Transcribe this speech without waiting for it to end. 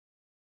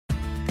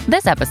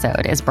This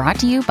episode is brought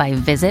to you by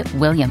Visit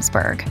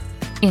Williamsburg.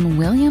 In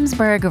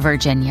Williamsburg,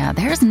 Virginia,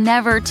 there's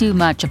never too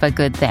much of a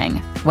good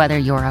thing. Whether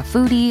you're a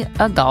foodie,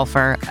 a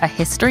golfer, a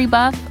history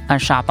buff, a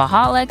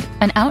shopaholic,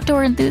 an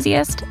outdoor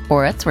enthusiast,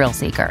 or a thrill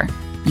seeker,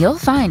 you'll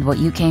find what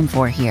you came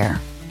for here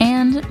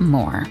and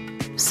more.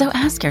 So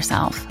ask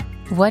yourself,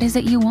 what is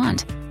it you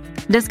want?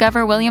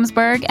 Discover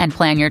Williamsburg and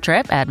plan your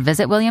trip at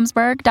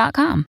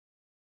visitwilliamsburg.com.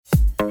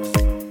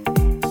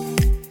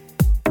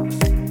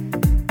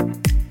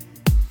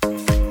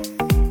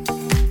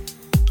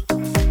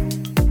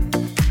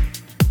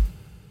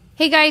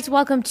 Hey guys,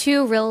 welcome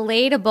to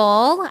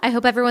Relatable. I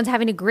hope everyone's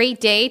having a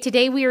great day.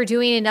 Today we are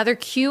doing another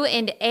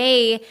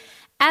Q&A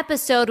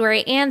episode where I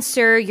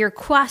answer your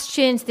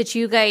questions that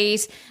you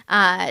guys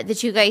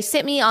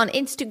sent me on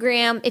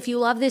Instagram. If you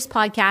love this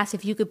podcast,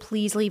 if you could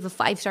please leave a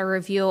 5-star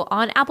review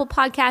on Apple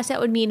Podcasts, that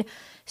would mean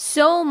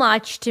so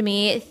much to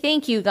me.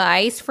 Thank you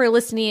guys for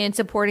listening and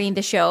supporting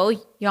the show.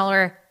 Y'all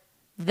are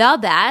the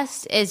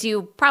best. As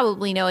you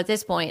probably know at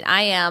this point,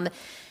 I am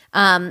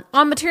on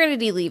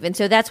maternity leave. And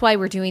so that's why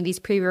we're doing these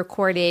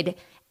pre-recorded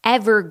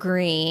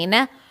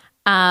evergreen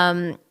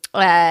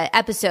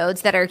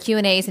episodes that are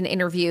Q&As and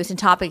interviews and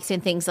topics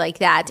and things like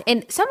that.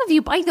 And some of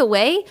you, by the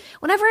way,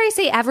 whenever I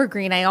say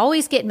evergreen, I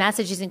always get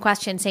messages and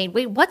questions saying,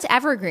 wait, what's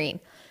evergreen?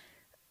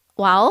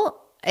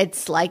 Well,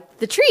 it's like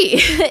the tree.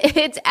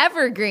 It's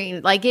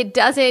evergreen. Like it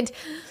doesn't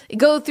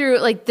go through,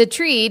 like the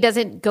tree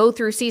doesn't go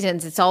through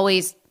seasons. It's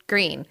always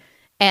green.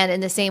 And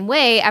in the same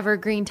way,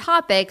 evergreen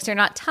topics are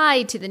not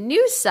tied to the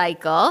news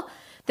cycle.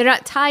 They're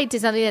not tied to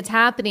something that's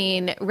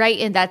happening right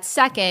in that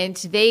second.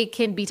 They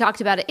can be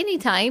talked about at any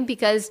time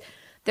because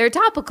they're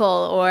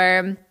topical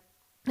or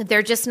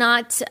they're just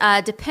not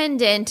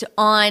dependent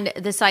on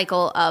the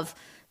cycle of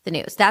the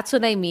news. That's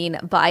what I mean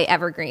by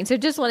evergreen. So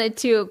just wanted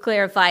to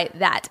clarify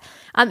that.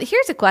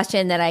 Here's a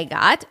question that I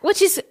got,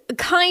 which is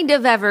kind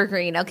of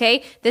evergreen,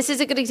 okay? This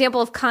is a good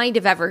example of kind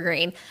of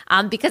evergreen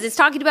because it's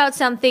talking about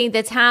something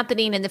that's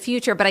happening in the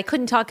future, but I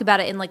couldn't talk about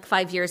it in like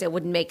 5 years. It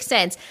wouldn't make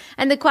sense.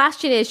 And the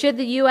question is, should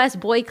the U.S.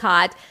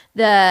 boycott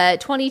the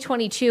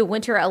 2022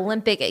 Winter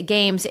Olympic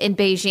Games in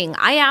Beijing?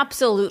 I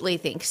absolutely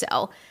think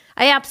so.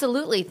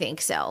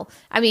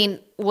 I mean,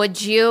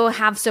 would you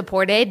have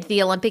supported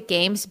the Olympic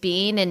Games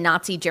being in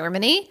Nazi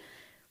Germany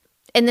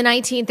in the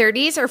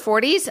 1930s or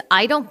 40s?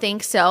 I don't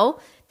think so.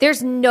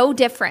 There's no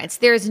difference.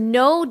 There's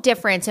no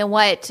difference in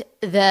what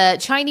the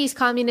Chinese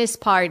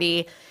Communist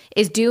Party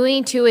is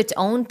doing to its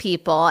own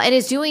people and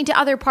is doing to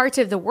other parts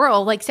of the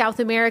world, like South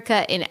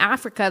America and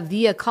Africa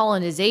via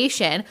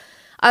colonization.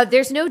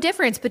 There's no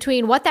difference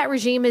between what that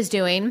regime is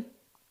doing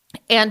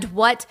and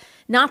what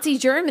Nazi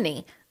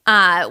Germany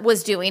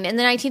was doing in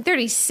the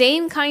 1930s.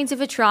 Same kinds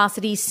of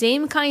atrocities,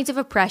 same kinds of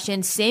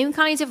oppression, same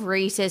kinds of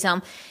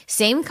racism,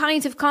 same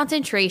kinds of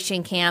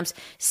concentration camps,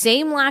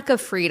 same lack of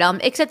freedom,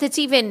 except it's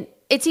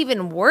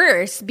even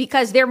worse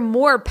because they're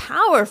more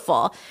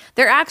powerful.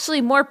 They're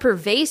actually more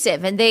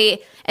pervasive and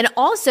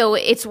also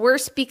it's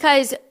worse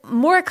because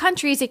more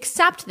countries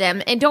accept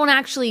them and don't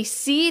actually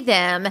see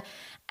them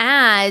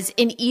as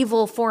an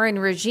evil foreign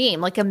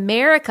regime. Like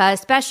America,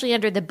 especially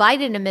under the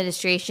Biden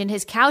administration,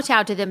 has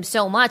kowtowed to them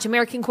so much.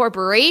 American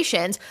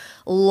corporations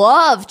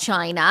love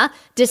China,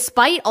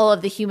 despite all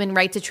of the human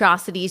rights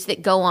atrocities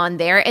that go on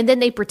there. And then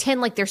they pretend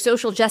like they're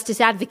social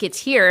justice advocates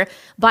here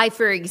by,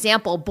 for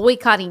example,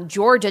 boycotting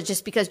Georgia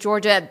just because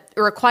Georgia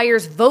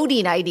requires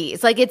voting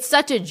IDs. Like it's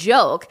such a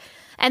joke.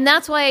 And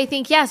that's why I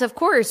think, yes, of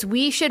course,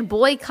 we should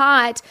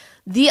boycott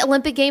the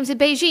Olympic Games in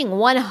Beijing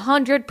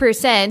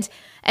 100%.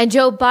 And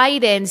Joe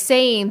Biden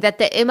saying that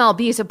the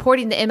MLB,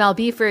 supporting the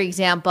MLB, for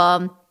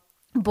example,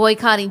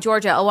 boycotting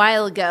Georgia a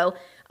while ago,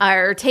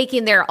 or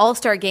taking their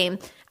All-Star game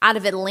out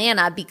of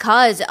Atlanta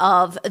because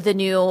of the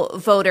new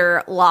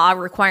voter law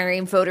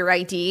requiring voter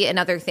ID and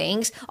other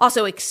things,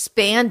 also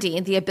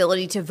expanding the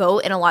ability to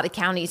vote in a lot of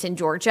counties in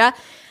Georgia.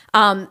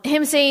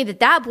 Him saying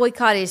that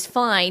boycott is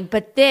fine,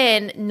 but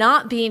then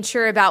not being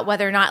sure about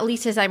whether or not, at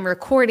least as I'm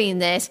recording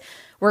this,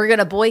 we're going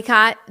to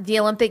boycott the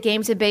Olympic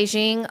Games in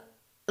Beijing.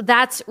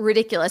 That's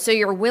ridiculous. So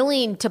you're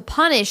willing to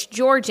punish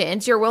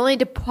Georgians. You're willing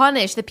to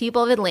punish the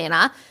people of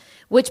Atlanta,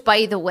 which,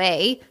 by the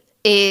way,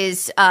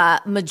 is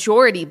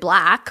majority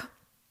black.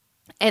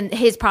 And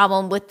his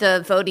problem with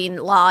the voting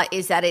law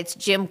is that it's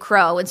Jim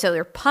Crow. And so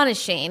they're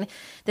punishing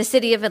the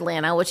city of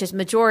Atlanta, which is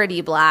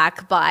majority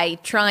black, by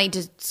trying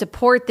to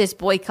support this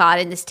boycott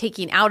and this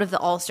taking out of the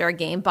All-Star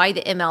game by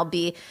the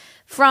MLB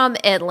from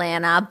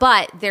Atlanta.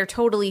 But they're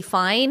totally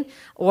fine,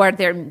 or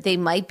they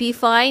might be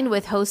fine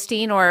with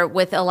hosting or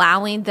with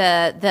allowing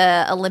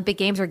the Olympic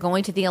Games or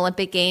going to the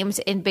Olympic Games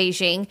in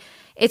Beijing.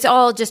 It's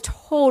all just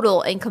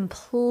total and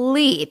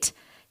complete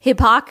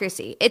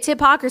hypocrisy. It's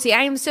hypocrisy.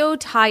 I am so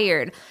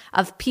tired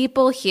of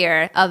people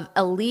here, of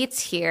elites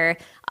here,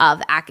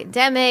 of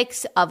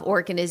academics, of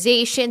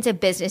organizations and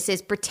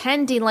businesses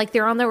pretending like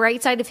they're on the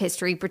right side of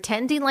history,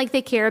 pretending like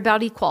they care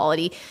about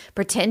equality,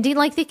 pretending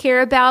like they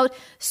care about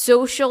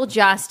social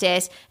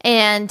justice,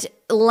 and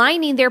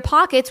lining their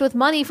pockets with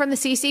money from the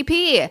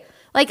CCP.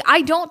 Like,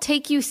 I don't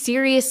take you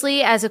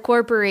seriously as a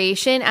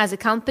corporation, as a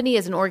company,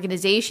 as an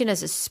organization,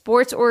 as a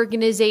sports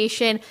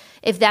organization,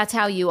 if that's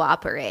how you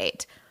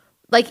operate.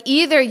 Like,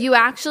 either you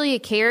actually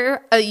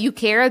care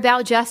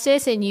about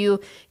justice and you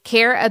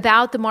care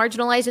about the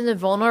marginalized and the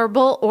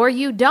vulnerable, or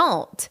you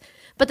don't.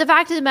 But the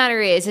fact of the matter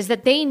is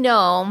that they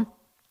know,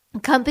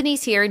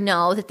 companies here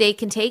know that they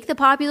can take the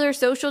popular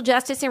social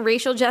justice and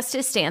racial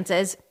justice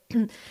stances.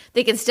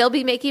 They can still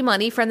be making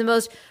money from the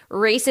most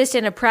racist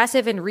and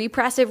oppressive and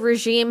repressive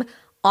regime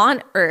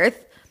on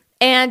earth.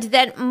 And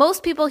that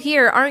most people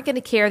here aren't going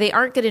to care. They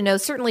aren't going to know.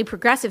 Certainly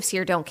progressives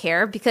here don't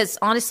care, because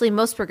honestly,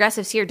 most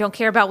progressives here don't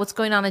care about what's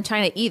going on in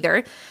China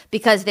either,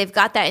 because they've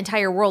got that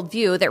entire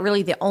worldview that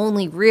really the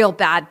only real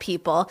bad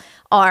people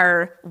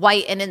are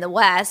white and in the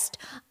West.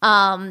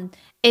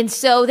 And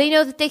so they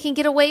know that they can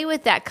get away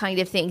with that kind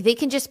of thing. They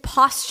can just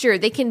posture,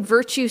 they can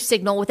virtue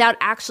signal without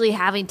actually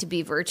having to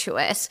be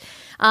virtuous.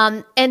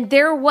 And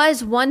there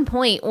was one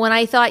point when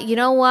I thought, you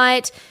know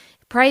what?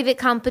 Private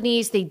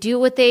companies, they do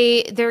what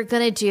they're going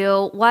to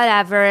do,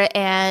 whatever,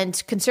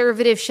 and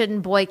conservatives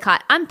shouldn't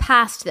boycott. I'm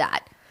past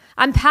that.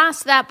 I'm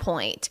past that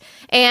point.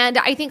 And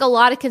I think a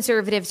lot of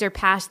conservatives are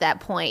past that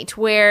point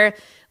where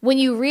when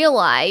you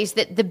realize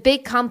that the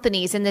big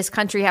companies in this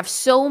country have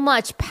so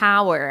much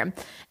power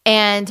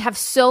and have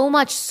so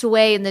much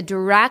sway in the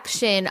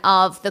direction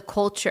of the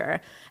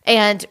culture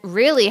and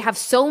really have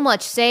so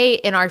much say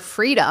in our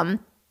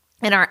freedom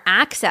and our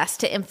access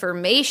to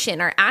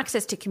information, our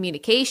access to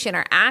communication,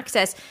 our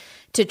access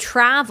to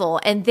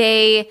travel, and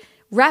they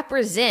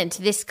represent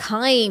this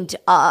kind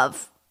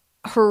of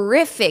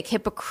horrific,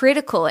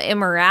 hypocritical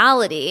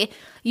immorality,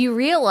 you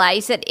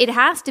realize that it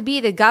has to be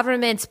the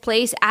government's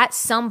place at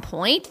some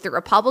point, the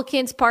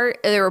Republican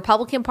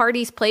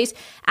Party's place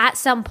at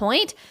some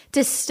point,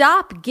 to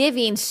stop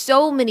giving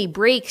so many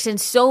breaks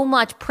and so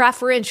much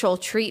preferential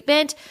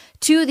treatment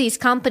to these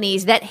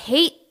companies that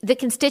hate the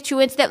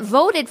constituents that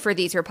voted for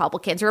these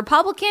Republicans.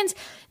 Republicans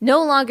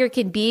no longer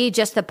can be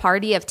just the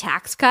party of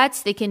tax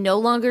cuts. They can no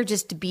longer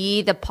just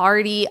be the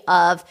party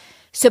of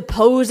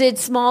supposed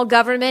small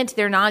government.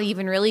 They're not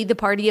even really the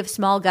party of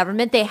small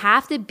government. They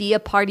have to be a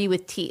party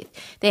with teeth.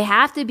 They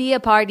have to be a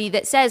party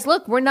that says,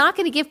 look, we're not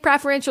going to give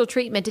preferential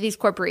treatment to these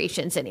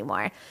corporations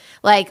anymore.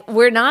 Like,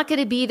 we're not going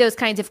to be those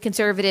kinds of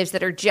conservatives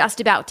that are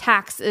just about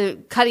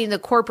cutting the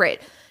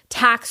corporate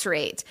tax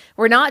rate.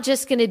 We're not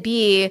just going to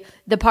be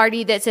the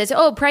party that says,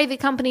 oh, private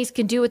companies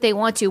can do what they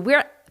want to.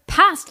 We're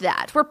past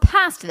that. We're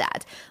past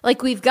that.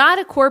 Like, we've got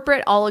a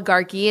corporate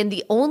oligarchy, and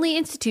the only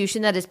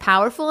institution that is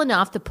powerful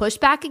enough to push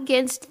back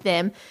against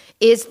them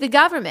is the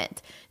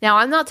government. Now,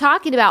 I'm not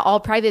talking about all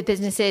private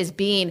businesses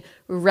being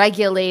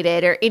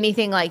regulated or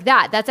anything like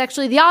that. That's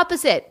actually the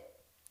opposite.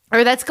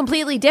 Or that's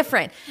completely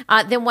different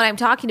than what I'm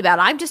talking about.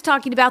 I'm just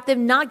talking about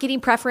them not getting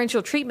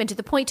preferential treatment to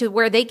the point to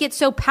where they get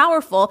so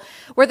powerful,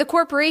 where the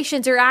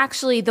corporations are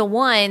actually the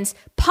ones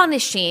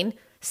punishing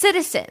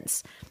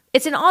citizens.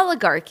 It's an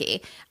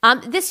oligarchy.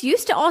 This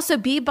used to also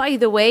be, by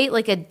the way,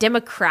 like a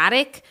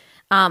democratic,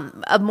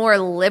 a more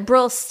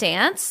liberal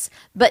stance.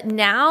 But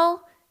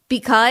now,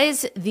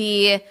 because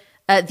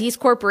these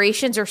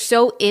corporations are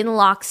so in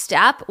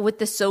lockstep with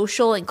the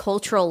social and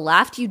cultural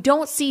left, you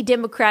don't see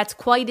Democrats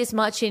quite as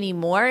much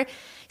anymore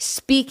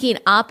speaking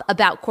up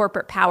about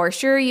corporate power.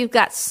 Sure, you've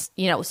got,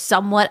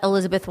 somewhat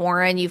Elizabeth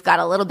Warren, you've got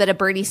a little bit of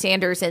Bernie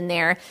Sanders in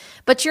there,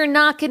 but you're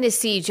not going to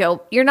see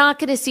Joe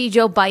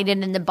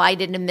Biden and the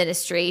Biden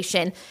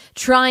administration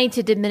trying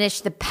to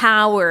diminish the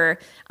power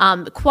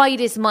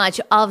quite as much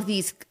of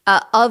these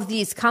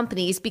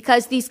companies,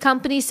 because these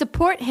companies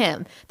support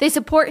him. They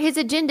support his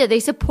agenda. They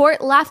support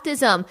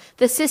leftism.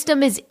 The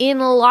system is in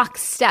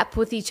lockstep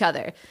with each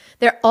other.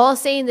 They're all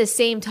saying the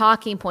same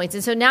talking points.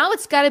 And so now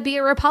it's got to be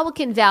a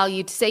Republican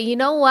value to say, you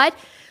know what?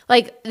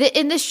 And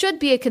this should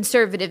be a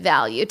conservative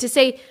value to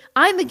say,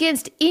 I'm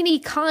against any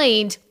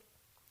kind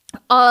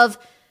of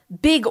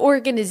big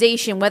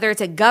organization, whether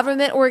it's a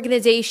government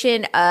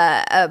organization,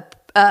 a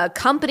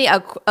company, a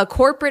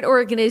corporate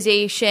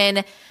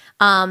organization,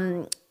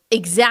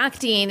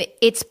 exacting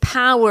its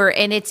power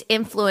and its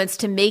influence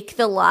to make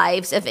the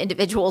lives of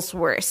individuals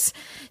worse,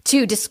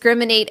 to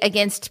discriminate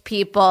against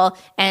people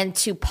and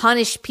to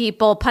punish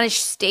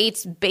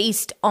states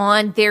based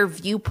on their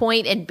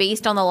viewpoint and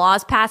based on the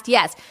laws passed.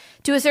 Yes,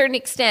 to a certain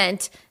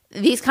extent,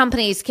 these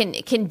companies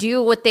can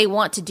do what they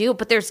want to do,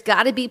 but there's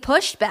got to be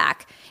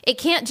pushback. It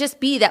can't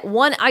just be that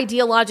one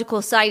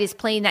ideological side is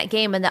playing that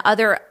game and the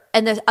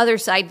other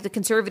side, the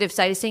conservative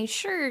side, is saying,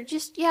 sure, you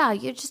just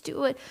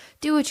do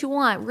what you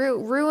want,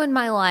 ruin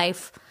my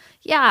life.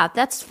 Yeah,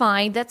 that's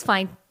fine.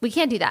 We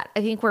can't do that.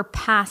 I think we're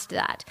past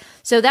that.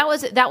 So that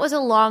was a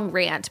long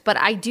rant, but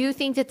I do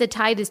think that the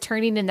tide is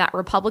turning and that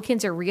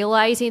Republicans are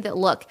realizing that,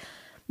 look,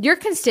 your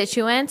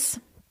constituents,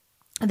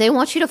 they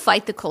want you to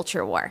fight the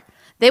culture war.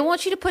 They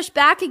want you to push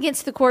back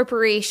against the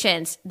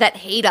corporations that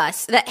hate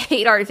us, that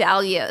hate our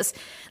values.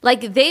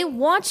 Like, they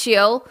want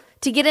you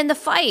to get in the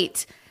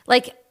fight.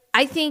 Like,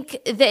 I think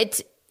that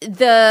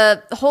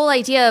the whole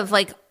idea of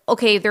like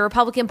okay, the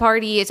Republican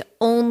Party is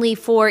only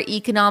for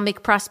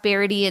economic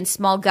prosperity and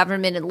small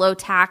government and low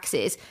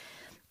taxes.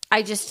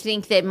 I just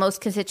think that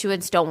most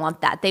constituents don't want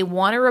that. They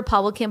want a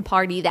Republican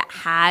Party that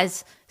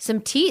has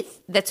some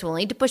teeth, that's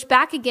willing to push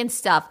back against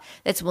stuff,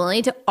 that's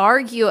willing to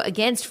argue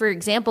against, for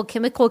example,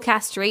 chemical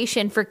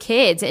castration for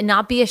kids and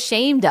not be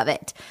ashamed of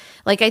it.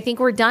 Like, I think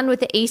we're done with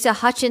the Asa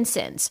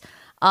Hutchinsons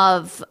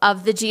of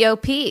the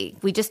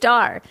GOP. We just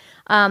are.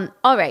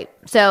 All right.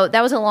 So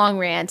that was a long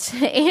rant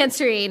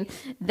answering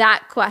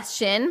that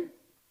question.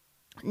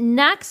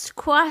 Next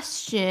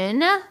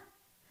question.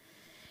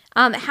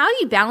 How do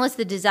you balance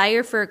the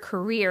desire for a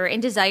career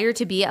and desire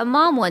to be a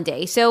mom one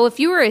day? So if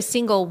you were a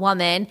single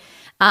woman,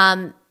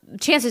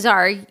 chances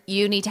are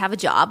you need to have a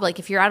job. Like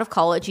if you're out of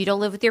college, you don't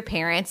live with your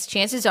parents,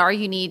 chances are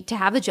you need to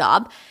have a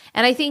job.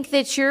 And I think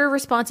that your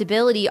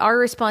responsibility, our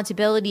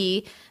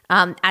responsibility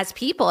as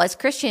people, as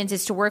Christians,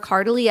 is to work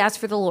heartily as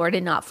for the Lord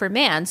and not for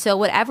man. So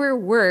whatever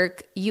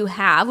work you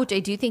have, which I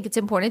do think it's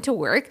important to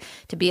work,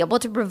 to be able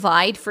to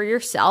provide for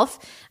yourself,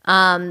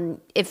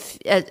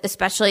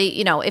 especially,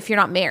 if you're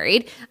not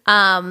married,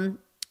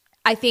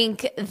 I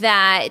think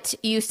that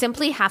you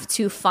simply have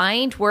to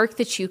find work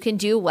that you can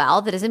do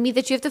well. That doesn't mean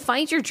that you have to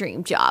find your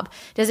dream job.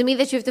 Doesn't mean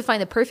that you have to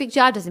find the perfect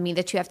job. Doesn't mean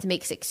that you have to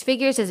make six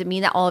figures. Doesn't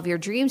mean that all of your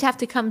dreams have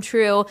to come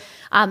true.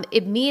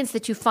 It means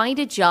that you find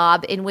a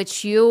job in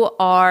which you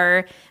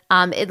are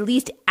at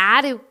least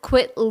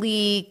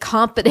adequately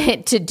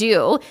competent to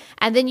do,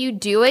 and then you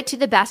do it to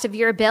the best of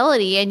your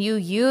ability, and you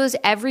use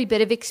every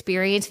bit of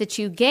experience that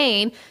you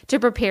gain to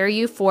prepare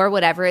you for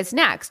whatever is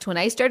next. When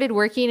I started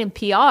working in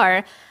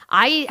PR,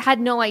 I had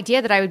no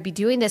idea that I would be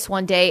doing this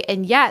one day,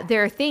 and yet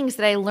there are things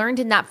that I learned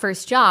in that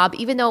first job,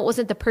 even though it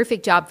wasn't the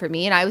perfect job for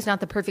me, and I was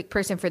not the perfect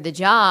person for the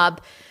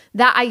job,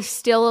 that I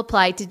still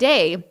apply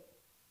today.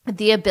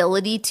 The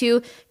ability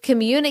to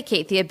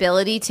communicate, the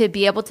ability to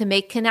be able to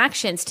make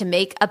connections, to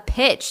make a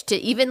pitch, to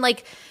even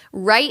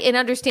write and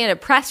understand a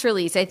press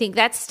release. I think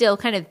that still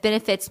kind of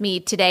benefits me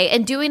today.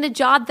 And doing a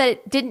job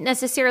that didn't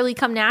necessarily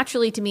come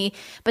naturally to me,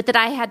 but that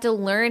I had to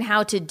learn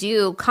how to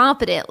do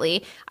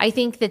competently. I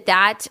think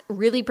that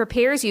really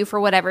prepares you for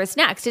whatever is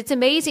next. It's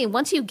amazing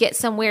once you get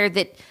somewhere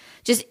that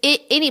just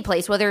any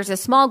place, whether it's a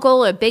small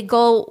goal or a big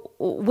goal,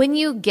 when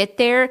you get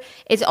there,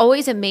 it's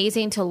always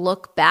amazing to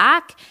look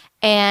back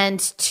and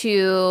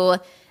to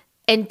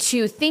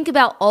think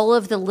about all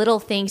of the little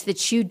things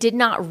that you did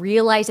not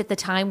realize at the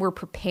time were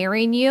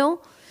preparing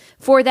you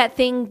for that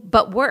thing,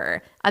 but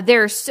were.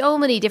 There are so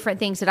many different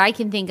things that I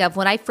can think of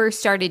when I first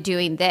started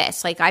doing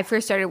this. Like I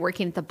first started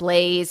working at the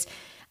Blaze.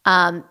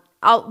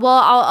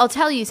 I'll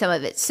tell you some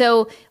of it.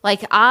 So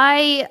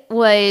I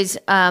was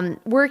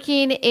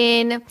working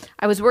in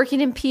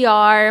PR,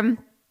 and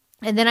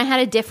then I had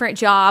a different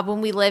job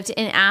when we lived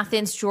in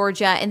Athens,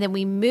 Georgia, and then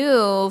we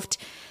moved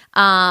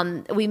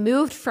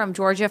from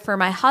Georgia for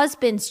my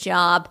husband's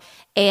job,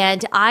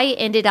 and I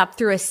ended up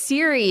through a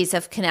series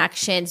of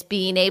connections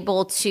being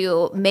able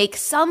to make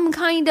some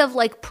kind of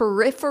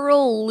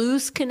peripheral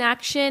loose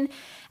connection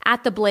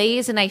at the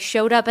Blaze. And I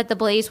showed up at the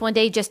Blaze one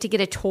day just to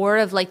get a tour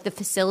of the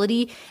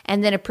facility,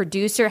 and then a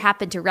producer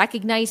happened to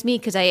recognize me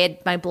because I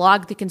had my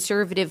blog, The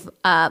Conservative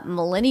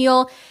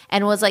Millennial,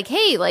 and was like,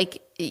 hey,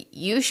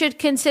 you should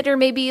consider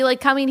maybe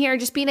coming here and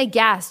just being a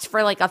guest for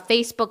a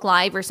Facebook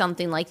Live or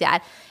something like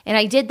that. And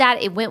I did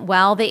that. It went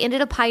well. They ended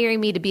up hiring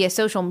me to be a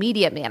social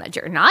media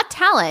manager, not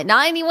talent,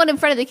 not anyone in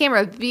front of the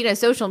camera, but being a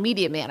social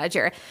media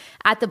manager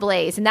at the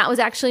Blaze. And that was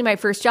actually my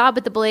first job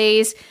at the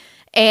Blaze.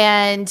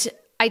 And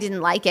I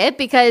didn't like it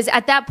because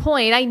at that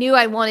point I knew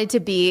I wanted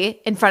to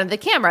be in front of the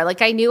camera.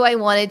 I knew I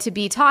wanted to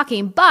be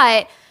talking,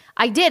 but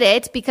I did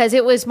it because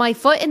it was my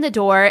foot in the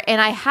door, and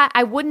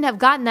I wouldn't have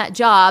gotten that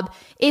job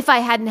if I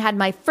hadn't had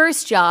my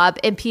first job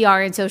in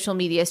PR and social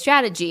media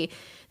strategy.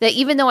 That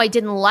even though I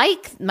didn't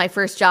like my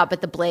first job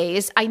at the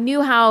Blaze, I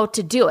knew how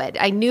to do it.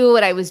 I knew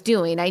what I was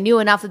doing. I knew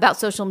enough about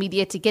social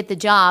media to get the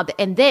job.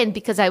 And then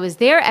because I was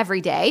there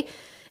every day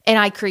and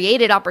I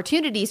created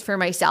opportunities for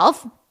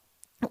myself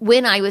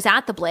when I was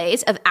at the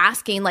Blaze of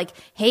asking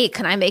hey,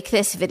 can I make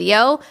this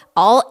video?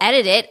 I'll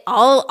edit it.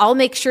 I'll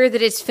make sure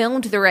that it's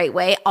filmed the right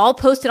way. I'll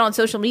post it on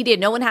social media.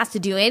 No one has to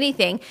do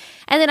anything.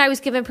 And then I was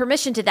given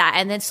permission to that.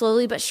 And then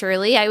slowly but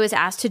surely I was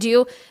asked to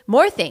do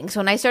more things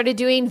when I started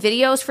doing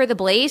videos for the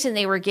Blaze, and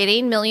they were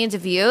getting millions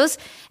of views.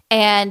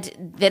 And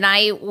then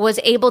I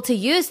was able to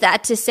use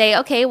that to say,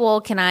 okay,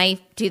 well, can I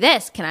do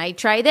this? Can I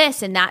try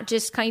this? And that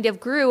just kind of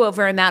grew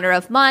over a matter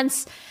of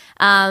months.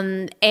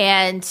 There's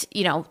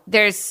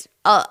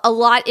a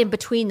lot in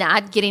between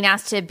that, getting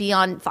asked to be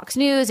on Fox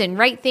News and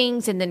write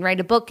things and then write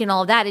a book and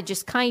all of that. It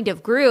just kind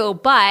of grew.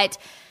 But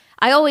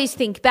I always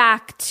think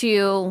back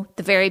to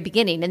the very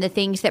beginning and the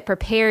things that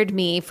prepared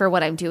me for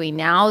what I'm doing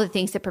now, the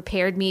things that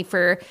prepared me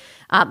for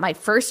my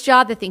first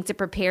job, the things that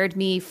prepared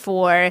me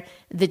for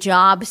the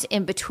jobs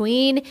in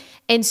between.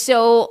 And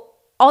so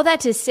all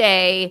that to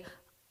say,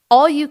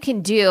 all you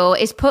can do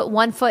is put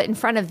one foot in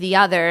front of the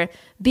other,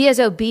 be as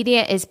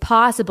obedient as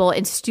possible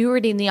in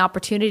stewarding the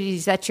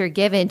opportunities that you're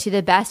given to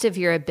the best of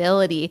your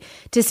ability,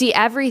 to see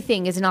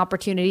everything as an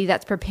opportunity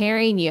that's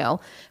preparing you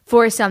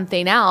for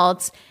something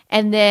else.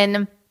 And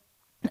then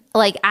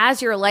like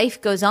as your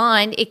life goes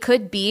on, it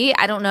could be,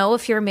 I don't know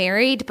if you're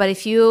married, but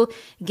if you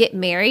get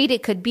married,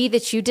 it could be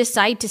that you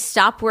decide to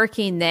stop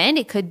working then.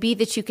 It could be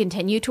that you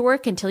continue to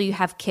work until you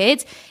have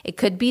kids. It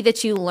could be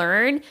that you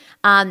learn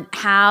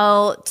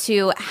how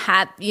to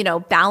have,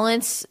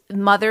 balance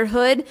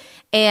motherhood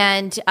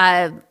and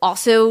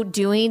also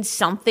doing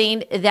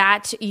something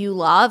that you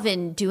love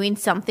and doing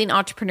something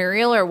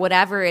entrepreneurial or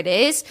whatever it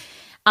is.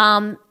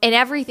 And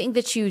everything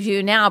that you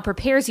do now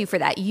prepares you for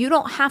that. You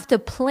don't have to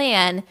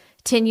plan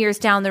 10 years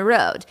down the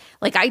road.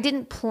 Like I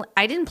didn't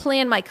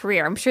plan my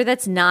career. I'm sure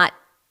that's not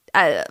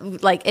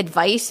like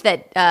advice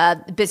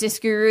that business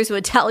gurus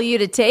would tell you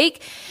to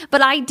take,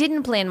 but I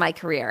didn't plan my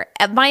career.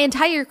 My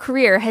entire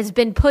career has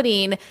been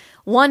putting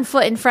one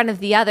foot in front of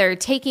the other,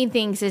 taking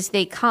things as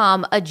they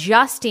come,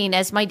 adjusting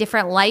as my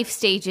different life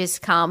stages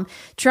come,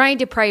 trying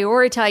to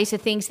prioritize the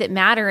things that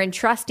matter and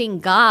trusting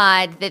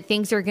God that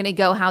things are going to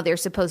go how they're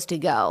supposed to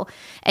go,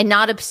 and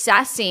not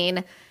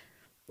obsessing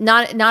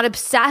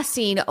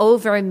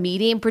over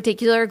meeting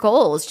particular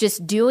goals,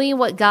 just doing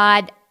what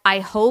God, I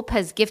hope,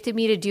 has gifted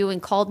me to do and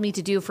called me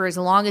to do for as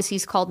long as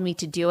he's called me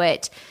to do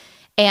it,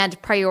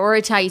 and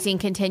prioritizing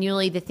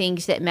continually the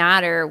things that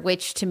matter,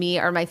 which to me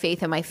are my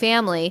faith and my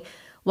family,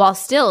 while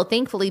still,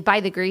 thankfully, by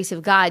the grace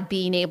of God,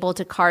 being able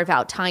to carve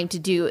out time to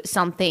do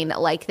something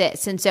like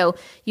this. And so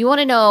you want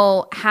to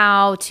know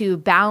how to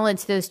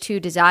balance those two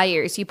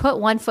desires. You put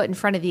one foot in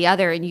front of the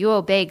other and you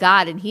obey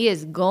God, and he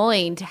is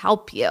going to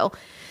help you.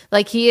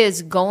 Like he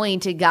is going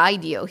to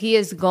guide you. He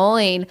is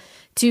going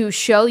to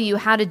show you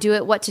how to do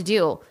it, what to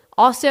do.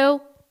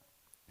 Also,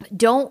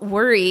 don't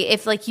worry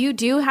if like you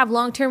do have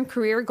long-term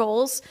career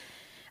goals,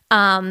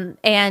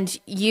 and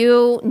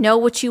you know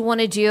what you want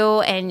to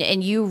do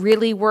and you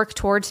really work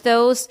towards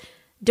those.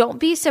 Don't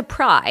be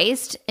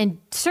surprised, and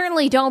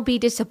certainly don't be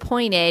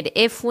disappointed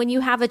if when you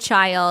have a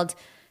child,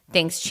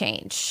 things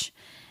change.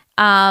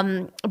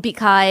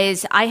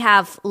 Because I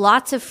have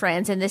lots of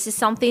friends, and this is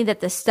something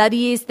that the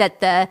studies that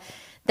the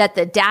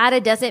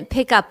data doesn't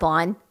pick up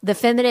on. The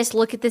feminists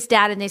look at this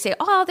data and they say,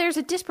 oh, there's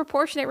a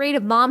disproportionate rate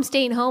of moms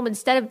staying home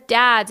instead of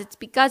dads. It's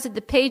because of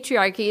the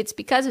patriarchy. It's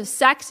because of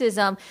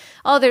sexism.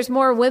 Oh, there's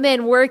more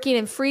women working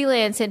in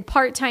freelance and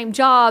part-time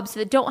jobs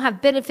that don't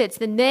have benefits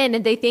than men.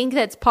 And they think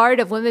that's part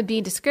of women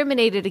being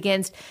discriminated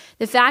against.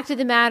 The fact of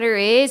the matter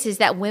is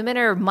that women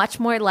are much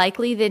more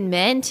likely than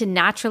men to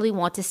naturally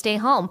want to stay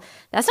home.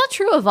 That's not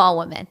true of all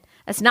women.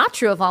 That's not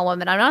true of all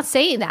women. I'm not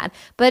saying that,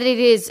 but it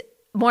is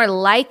more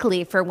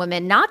likely for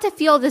women not to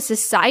feel the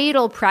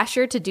societal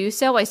pressure to do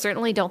so. I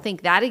certainly don't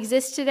think that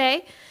exists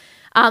today,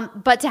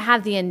 but to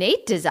have the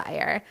innate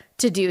desire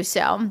to do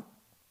so.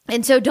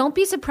 And so don't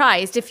be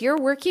surprised if you're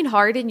working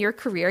hard in your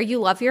career, you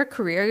love your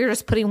career, you're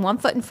just putting one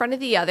foot in front of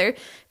the other,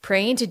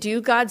 praying to do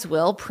God's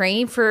will,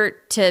 praying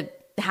to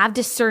have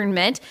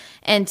discernment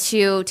and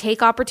to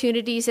take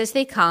opportunities as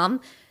they come.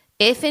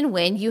 If and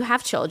when you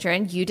have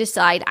children, you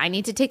decide, I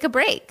need to take a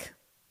break.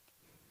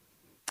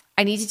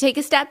 I need to take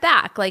a step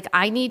back. Like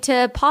I need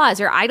to pause,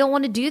 or I don't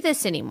want to do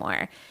this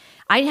anymore.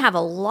 I have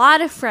a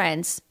lot of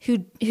friends who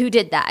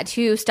did that,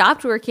 who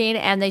stopped working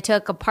and they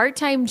took a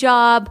part-time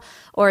job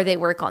or they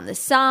work on the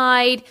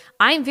side.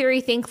 I'm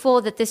very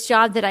thankful that this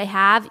job that I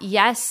have,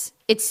 yes,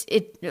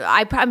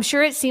 I'm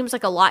sure it seems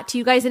like a lot to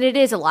you guys, and it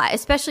is a lot,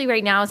 especially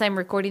right now as I'm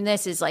recording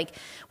this, is like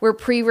we're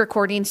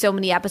pre-recording so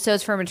many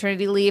episodes for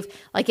maternity leave.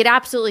 Like it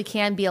absolutely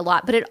can be a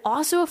lot, but it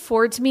also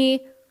affords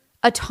me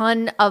a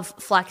ton of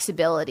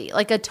flexibility,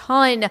 like a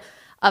ton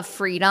of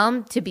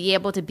freedom to be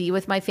able to be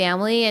with my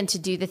family and to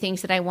do the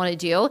things that I want to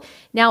do.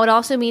 Now, it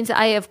also means that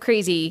I have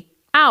crazy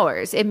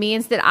hours. It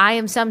means that I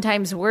am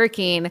sometimes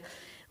working,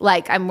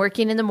 like I'm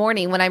working in the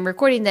morning when I'm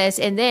recording this.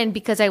 And then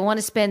because I want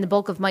to spend the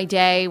bulk of my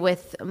day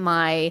with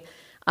my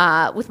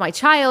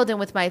child and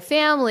with my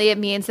family, it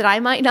means that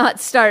I might not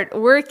start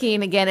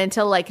working again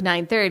until like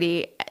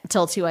 9:30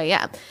 till 2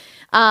 a.m.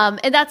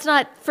 And that's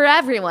not for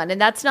everyone,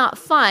 and that's not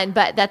fun,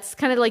 but that's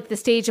kind of like the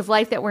stage of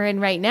life that we're in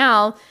right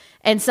now.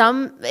 And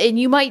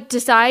you might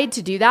decide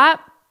to do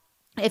that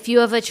if you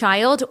have a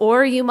child,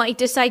 or you might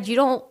decide you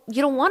don't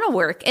want to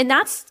work, and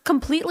that's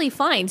completely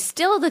fine.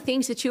 Still, the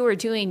things that you are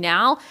doing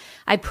now,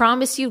 I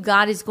promise you,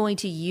 God is going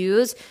to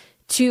use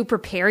to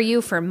prepare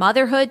you for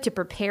motherhood, to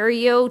prepare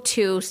you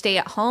to stay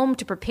at home,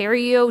 to prepare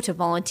you to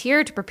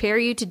volunteer, to prepare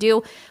you to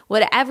do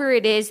whatever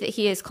it is that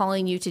he is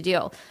calling you to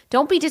do.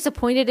 Don't be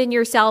disappointed in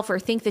yourself or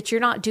think that you're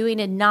not doing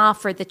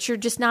enough or that you're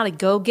just not a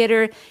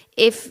go-getter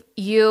if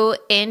you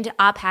end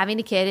up having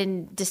a kid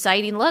and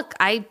deciding, look,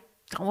 I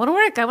don't want to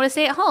work, I want to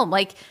stay at home.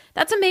 Like,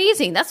 that's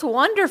amazing. That's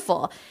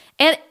wonderful.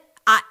 And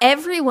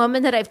every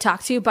woman that I've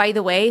talked to, by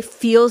the way,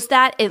 feels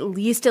that at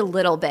least a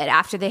little bit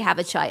after they have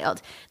a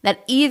child,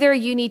 that either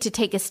you need to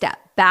take a step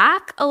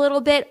back a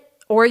little bit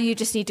or you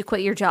just need to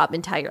quit your job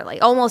entirely.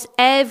 Almost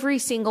every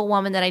single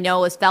woman that I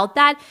know has felt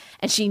that,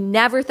 and she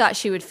never thought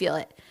she would feel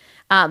it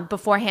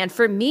beforehand.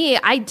 For me,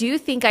 I do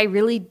think I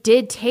really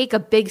did take a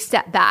big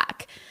step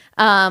back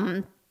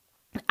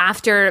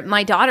after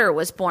my daughter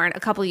was born a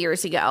couple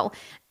years ago.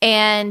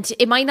 And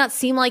it might not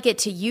seem like it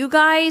to you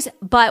guys,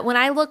 but when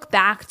I look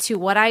back to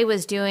what I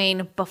was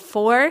doing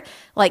before,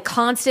 like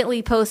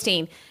constantly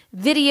posting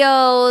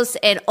videos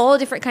and all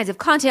different kinds of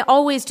content,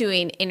 always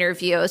doing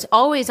interviews,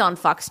 always on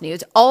Fox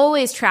News,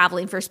 always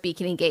traveling for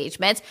speaking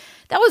engagements,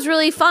 that was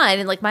really fun.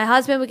 And like my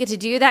husband would get to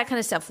do that kind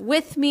of stuff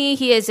with me.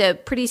 He is a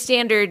pretty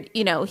standard,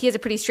 he has a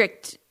pretty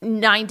strict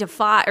 9 to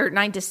 5 or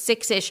 9 to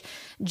 6-ish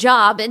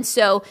job. And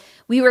so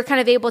we were kind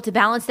of able to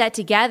balance that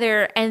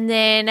together. And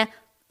then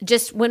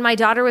just when my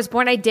daughter was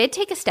born, I did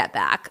take a step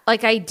back.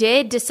 Like I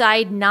did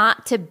decide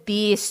not to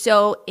be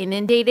so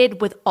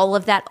inundated with all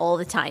of that all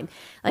the time.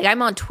 Like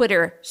I'm on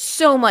Twitter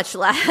so much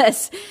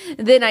less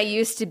than I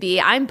used to be.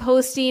 I'm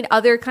posting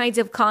other kinds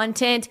of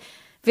content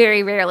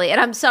very rarely.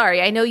 And I'm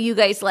sorry, I know you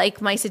guys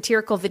like my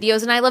satirical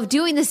videos and I love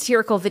doing the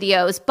satirical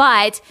videos,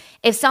 but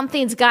if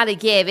something's got to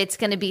give, it's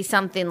going to be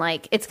something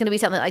like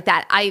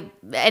that.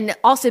 And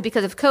also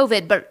because of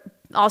COVID, but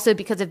also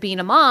because of being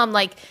a mom,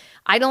 like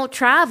I don't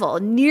travel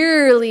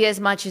nearly as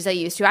much as I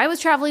used to. I was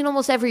traveling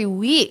almost every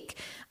week.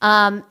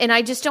 And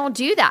I just don't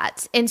do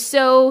that. And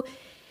so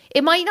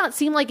it might not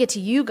seem like it to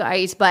you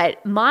guys,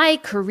 but my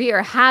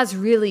career has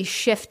really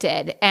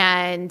shifted,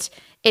 and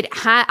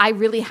I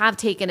really have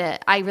taken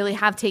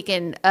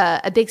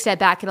a big step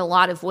back in a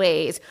lot of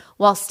ways,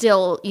 while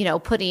still,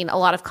 putting a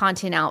lot of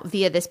content out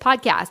via this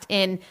podcast.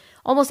 And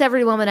almost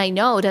every woman I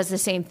know does the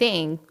same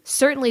thing.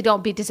 Certainly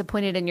don't be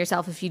disappointed in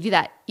yourself if you do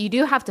that. You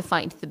do have to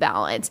find the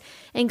balance,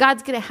 and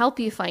God's going to help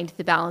you find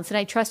the balance. And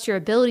I trust your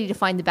ability to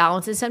find the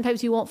balance. And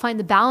sometimes you won't find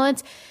the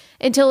balance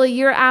until a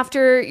year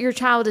after your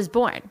child is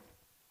born.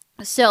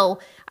 So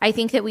I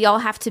think that we all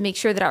have to make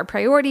sure that our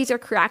priorities are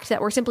correct,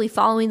 that we're simply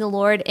following the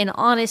Lord and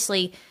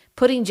honestly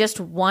putting just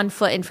one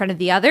foot in front of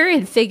the other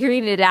and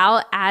figuring it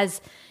out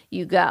as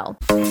you go.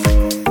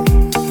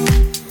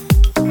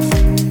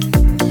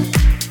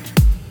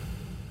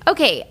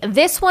 Okay,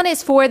 this one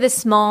is for the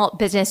small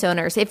business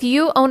owners. If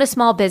you own a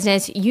small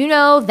business, you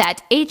know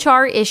that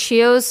HR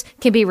issues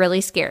can be really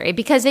scary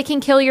because they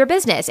can kill your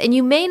business. And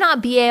you may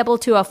not be able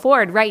to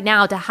afford right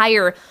now to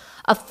hire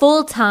a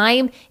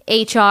full-time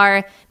HR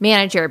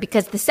manager,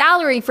 because the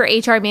salary for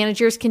HR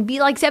managers can be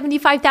like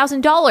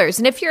 $75,000.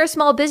 And if you're a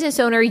small business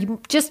owner, you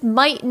just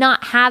might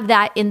not have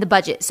that in the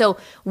budget. So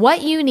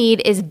what you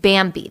need is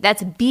Bambee.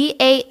 That's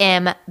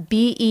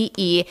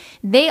Bambee.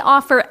 They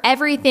offer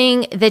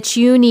everything that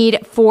you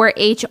need for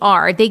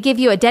HR. They give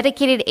you a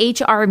dedicated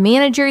HR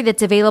manager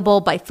that's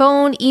available by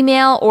phone,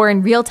 email, or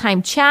in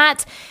real-time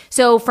chat.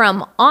 So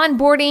from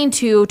onboarding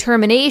to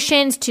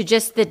terminations to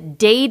just the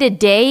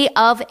day-to-day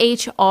of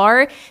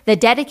HR, the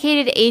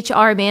dedicated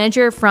HR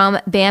manager from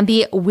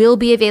Bambee will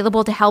be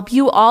available to help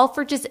you all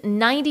for just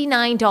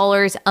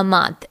 $99 a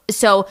month.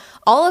 So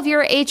all of your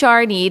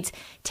HR needs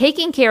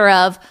taken care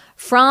of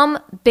from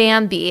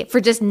Bambee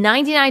for just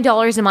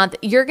 $99 a month.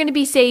 You're going to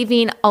be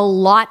saving a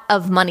lot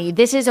of money.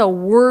 This is a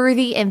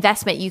worthy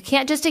investment. You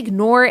can't just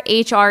ignore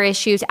HR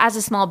issues as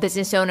a small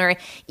business owner,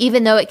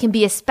 even though it can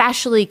be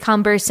especially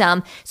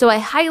cumbersome. So I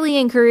highly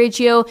encourage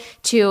you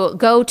to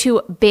go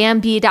to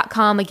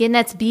Bambee.com. Again,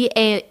 that's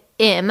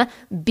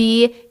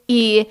Bambee.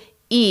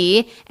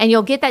 And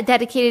you'll get that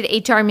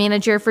dedicated HR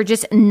manager for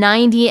just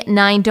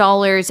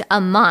 $99 a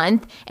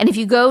month. And if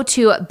you go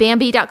to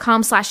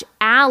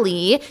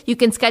Bambee.com/Allie, you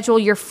can schedule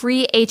your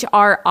free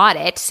HR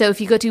audit. So if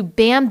you go to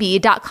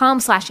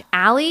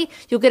Bambee.com/Allie,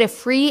 you'll get a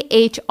free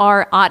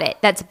HR audit.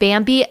 That's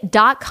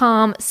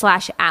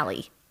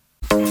Bambee.com/Allie.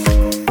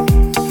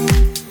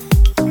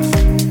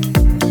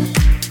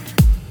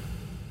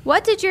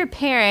 What did your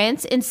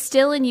parents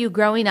instill in you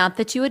growing up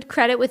that you would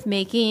credit with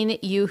making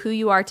you who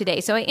you are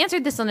today? So I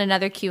answered this on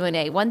another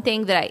Q&A. One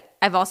thing that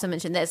I've also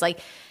mentioned this,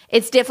 like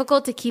it's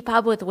difficult to keep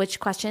up with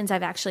which questions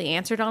I've actually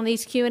answered on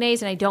these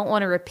Q&As, and I don't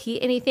want to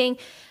repeat anything,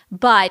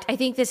 but I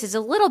think this is a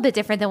little bit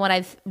different than what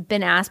I've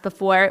been asked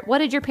before. What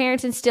did your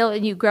parents instill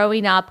in you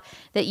growing up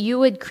that you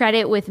would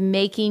credit with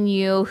making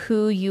you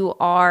who you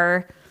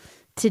are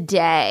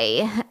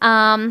today?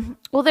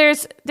 Well,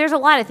 there's a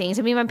lot of things.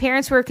 I mean, my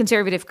parents were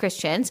conservative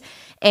Christians,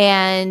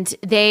 and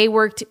they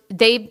were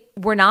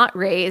not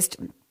raised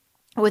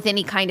with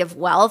any kind of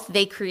wealth.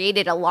 They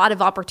created a lot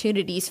of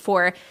opportunities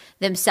for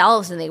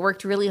themselves, and they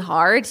worked really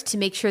hard to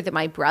make sure that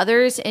my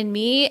brothers and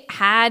me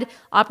had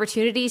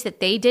opportunities that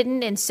they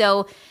didn't. And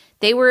so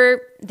they were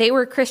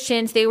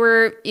Christians. They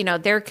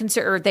are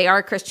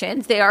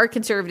Christians. They are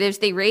conservatives.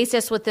 They raised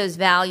us with those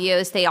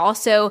values. They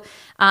also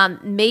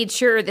made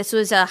sure this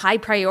was a high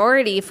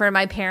priority for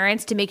my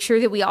parents to make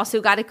sure that we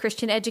also got a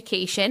Christian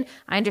education.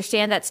 I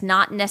understand that's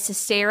not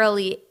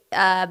necessarily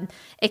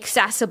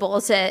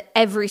accessible to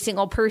every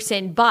single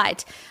person,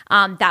 but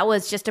that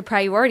was just a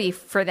priority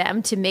for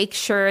them to make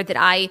sure that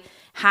I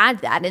had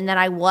that and that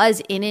I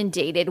was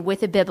inundated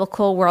with a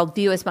biblical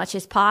worldview as much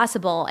as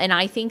possible. And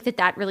I think that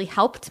that really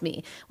helped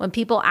me. When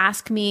people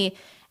ask me,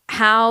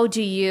 how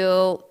do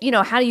you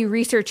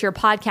research your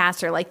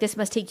podcast? Or like, this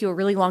must take you a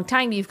really long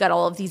time. You've got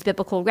all of these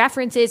biblical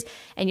references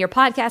in your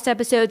podcast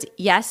episodes.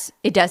 Yes,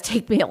 it does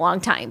take me a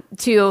long time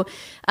to,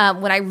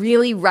 when I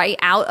really write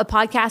out a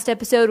podcast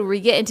episode where we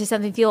get into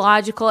something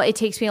theological, it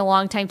takes me a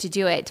long time to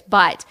do it.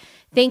 But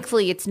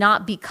thankfully, it's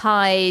not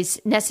because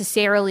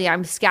necessarily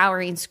I'm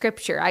scouring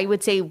scripture. I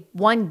would say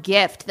one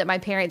gift that my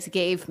parents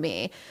gave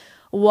me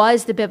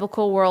was the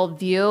biblical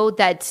worldview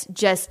that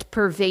just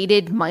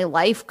pervaded my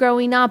life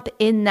growing up,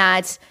 in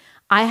that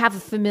I have a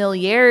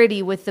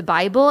familiarity with the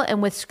Bible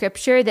and with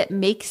scripture that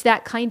makes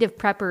that kind of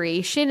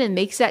preparation and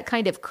makes that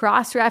kind of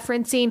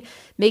cross-referencing,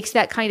 makes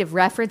that kind of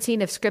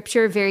referencing of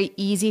scripture very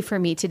easy for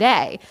me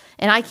today.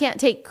 And I can't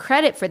take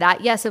credit for that.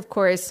 Yes, of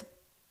course,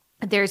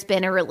 there's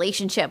been a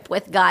relationship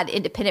with God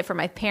independent from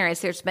my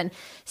parents. There's been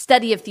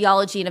study of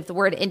theology and of the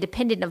word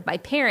independent of my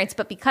parents.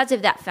 But because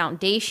of that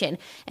foundation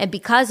and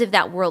because of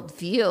that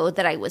worldview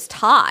that I was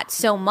taught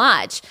so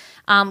much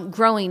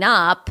growing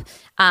up,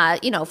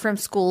 from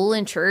school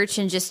and church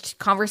and just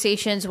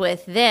conversations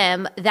with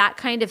them, that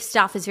kind of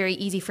stuff is very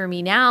easy for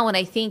me now. And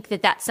I think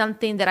that that's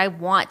something that I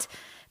want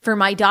for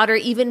my daughter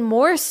even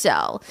more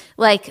so.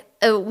 Like,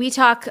 we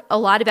talk a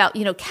lot about,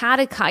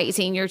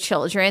 catechizing your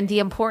children, the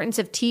importance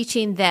of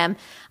teaching them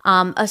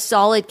a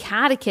solid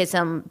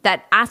catechism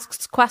that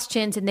asks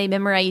questions and they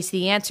memorize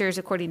the answers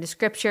according to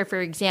scripture. For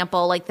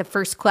example, like the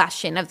first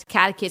question of the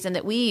catechism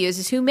that we use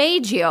is, who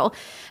made you?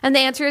 And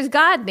the answer is,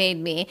 God made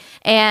me.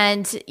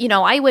 And,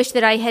 I wish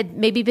that I had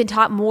maybe been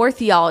taught more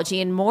theology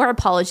and more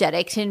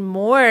apologetics and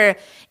more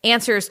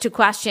answers to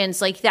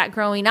questions like that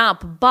growing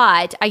up.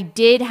 But I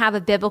did have a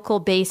biblical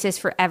basis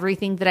for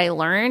everything that I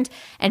learned.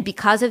 And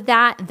because of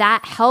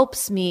that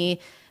helps me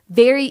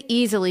very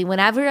easily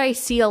whenever I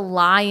see a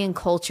lie in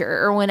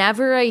culture or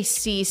whenever I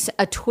see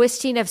a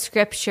twisting of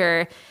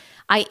scripture.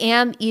 I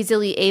am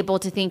easily able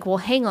to think, well,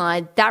 hang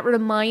on, that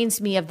reminds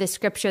me of the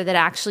scripture that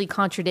actually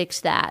contradicts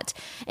that.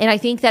 And I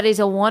think that is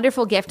a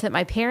wonderful gift that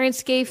my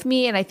parents gave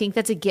me. And I think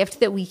that's a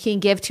gift that we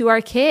can give to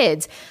our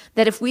kids,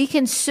 that if we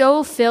can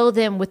so fill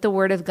them with the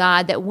word of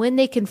God, that when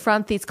they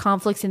confront these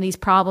conflicts and these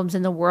problems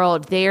in the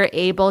world, they're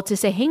able to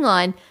say, hang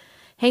on,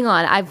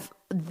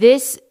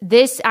 this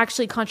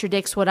actually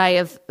contradicts what I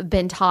have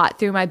been taught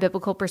through my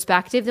biblical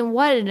perspective. And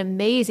what an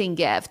amazing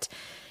gift.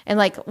 And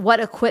like, what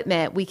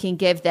equipment we can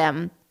give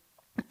them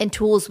and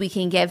tools we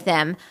can give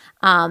them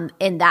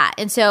in that.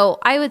 And so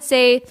I would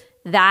say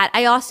that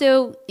I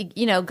also,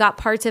 got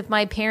parts of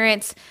my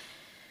parents'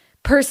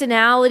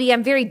 personality.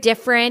 I'm very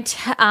different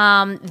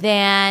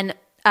than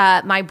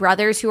my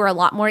brothers, who are a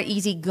lot more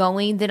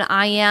easygoing than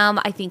I am.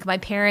 I think my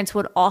parents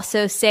would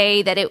also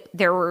say that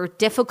there were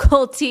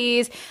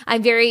difficulties.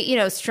 I'm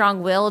very,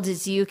 strong-willed,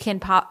 as you can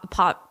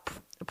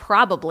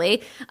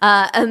probably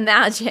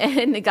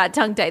imagine. Got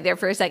tongue-tied there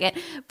for a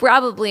second.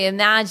 Probably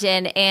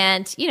imagine.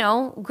 And,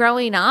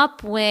 growing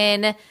up,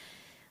 when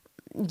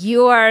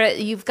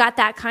you've got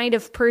that kind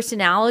of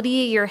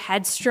personality, you're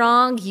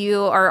headstrong,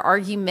 you are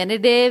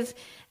argumentative,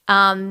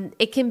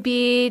 it can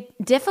be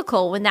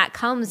difficult when that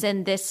comes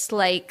in this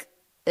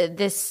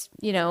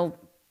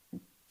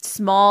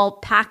small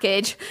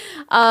package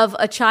of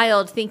a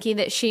child thinking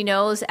that she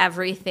knows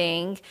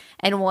everything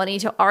and wanting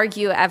to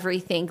argue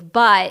everything.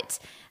 But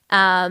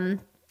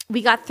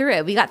we got through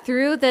it. We got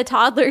through the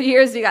toddler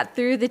years. We got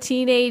through the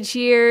teenage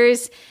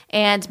years.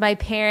 And my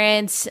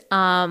parents,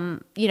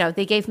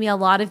 they gave me a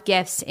lot of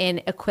gifts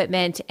in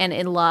equipment and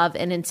in love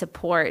and in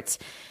support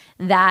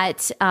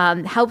that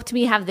helped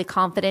me have the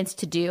confidence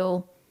to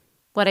do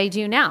what I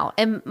do now.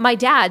 And my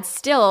dad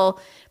still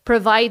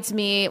provides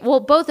me,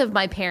 well, both of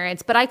my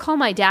parents, but I call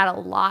my dad a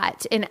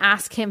lot and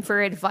ask him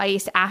for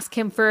advice, ask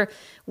him for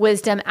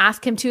wisdom,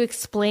 ask him to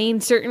explain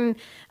certain,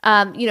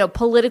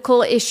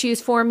 political issues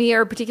for me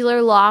or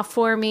particular law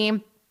for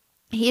me.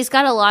 He's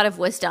got a lot of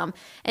wisdom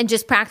and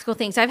just practical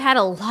things. I've had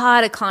a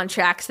lot of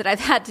contracts that I've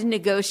had to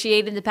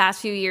negotiate in the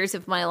past few years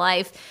of my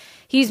life.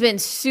 He's been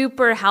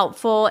super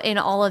helpful in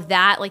all of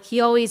that. Like, he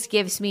always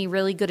gives me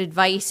really good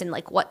advice and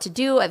like what to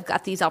do. I've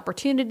got these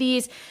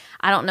opportunities.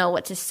 I don't know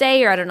what to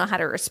say, or I don't know how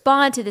to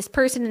respond to this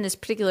person in this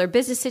particular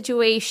business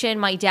situation.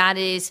 My dad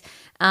is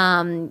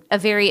a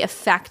very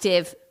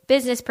effective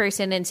business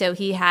person. And so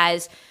he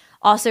has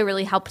also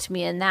really helped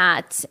me in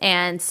that.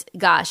 And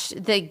gosh,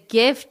 the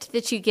gift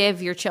that you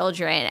give your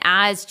children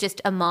as just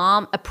a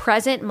mom, a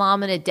present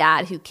mom and a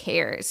dad who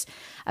cares,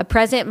 a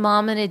present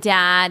mom and a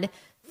dad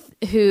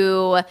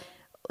who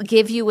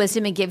give you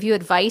wisdom and give you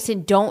advice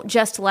and don't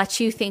just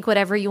let you think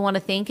whatever you want to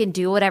think and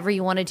do whatever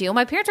you want to do.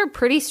 My parents are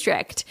pretty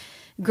strict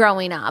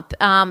growing up.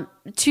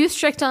 Too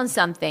strict on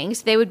some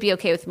things. They would be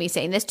okay with me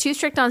saying this. Too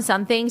strict on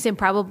some things and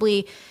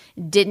probably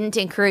didn't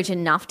encourage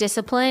enough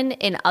discipline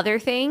in other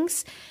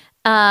things.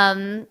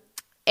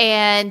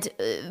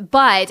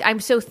 But I'm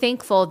so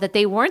thankful that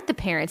they weren't the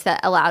parents that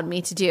allowed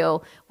me to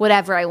do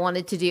whatever I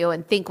wanted to do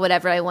and think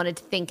whatever I wanted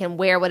to think and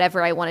wear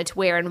whatever I wanted to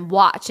wear and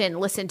watch and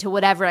listen to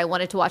whatever I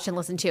wanted to watch and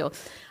listen to.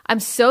 I'm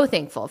so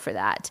thankful for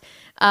that.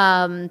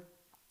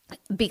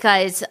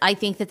 Because I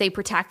think that they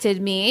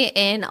protected me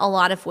in a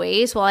lot of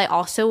ways, while I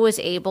also was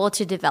able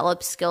to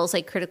develop skills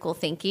like critical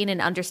thinking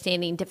and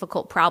understanding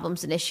difficult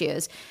problems and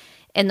issues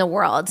in the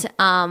world.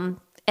 And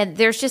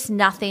there's just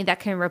nothing that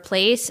can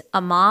replace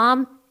a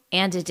mom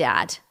and a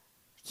dad.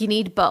 You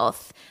need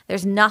both.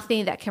 There's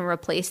nothing that can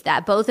replace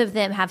that. Both of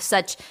them have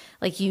such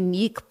like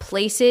unique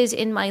places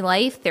in my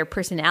life. Their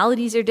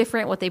personalities are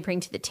different. What they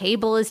bring to the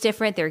table is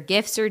different. Their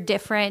gifts are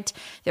different.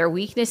 Their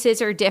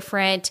weaknesses are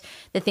different.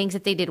 The things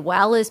that they did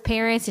well as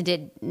parents and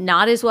did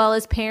not as well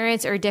as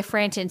parents are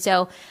different. And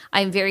so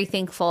I'm very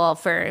thankful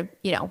for,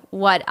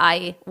 what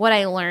I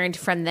learned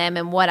from them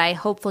and what I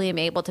hopefully am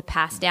able to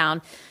pass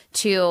down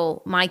to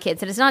my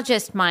kids. And it's not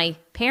just my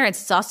parents,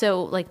 it's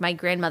also like my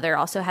grandmother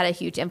also had a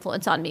huge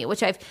influence on me,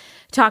 which I've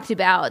talked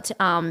about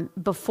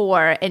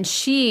before. And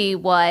she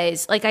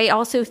was like, I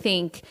also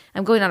think,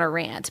 I'm going on a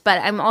rant,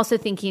 but I'm also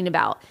thinking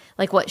about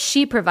like what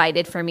she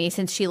provided for me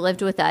since she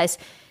lived with us.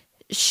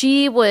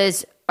 She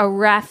was a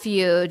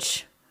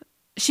refuge.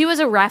 She was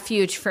a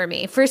refuge for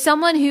me, for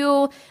someone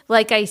who,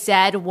 like I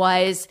said,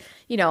 was,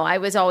 I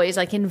was always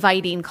like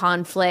inviting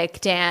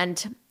conflict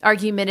and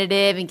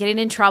argumentative and getting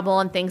in trouble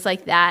and things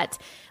like that.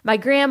 My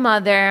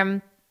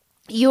grandmother,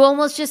 you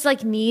almost just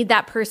like need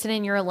that person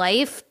in your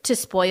life to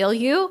spoil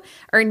you,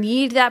 or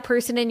need that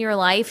person in your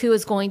life who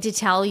is going to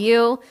tell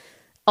you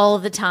all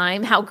the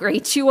time how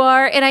great you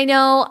are. And I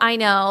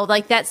know,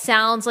 like that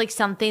sounds like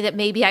something that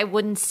maybe I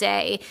wouldn't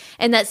say.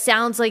 And that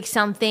sounds like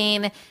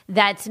something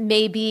that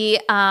maybe,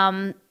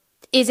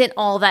 isn't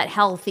all that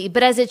healthy.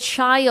 But as a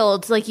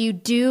child, like you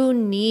do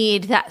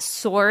need that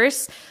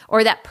source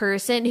or that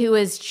person who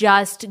is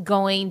just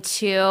going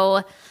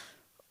to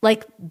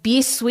like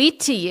be sweet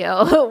to you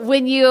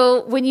when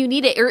you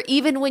need it, or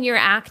even when you're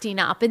acting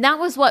up. And that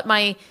was what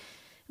my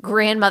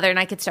grandmother, and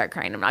I could start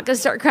crying. I'm not going to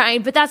start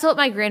crying, but that's what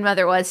my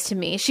grandmother was to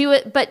me. She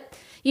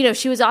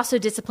was also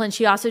disciplined.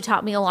 She also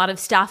taught me a lot of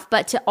stuff,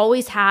 but to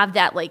always have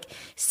that like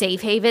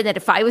safe haven that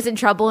if I was in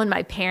trouble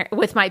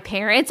with my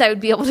parents, I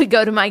would be able to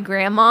go to my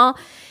grandma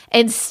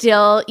and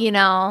still,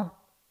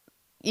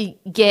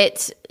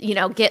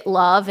 get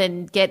love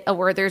and get a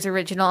Werther's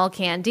original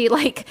candy.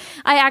 Like,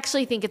 I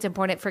actually think it's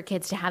important for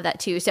kids to have that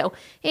too. So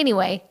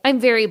anyway,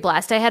 I'm very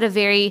blessed. I had a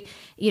very,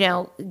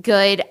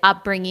 good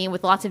upbringing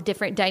with lots of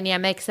different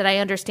dynamics that I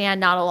understand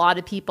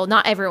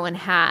not everyone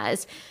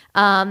has.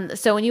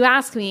 So when you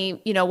ask me,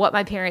 what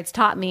my parents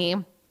taught me,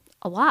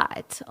 a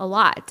lot.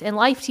 And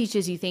life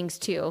teaches you things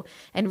too.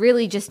 And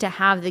really just to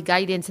have the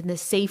guidance and the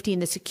safety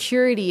and the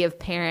security of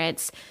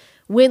parents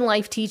when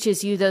life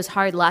teaches you those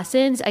hard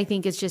lessons, I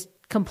think is just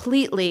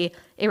completely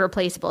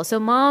irreplaceable. So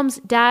moms,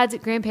 dads,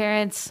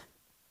 grandparents,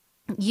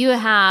 you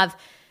have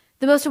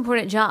the most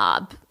important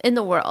job in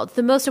the world,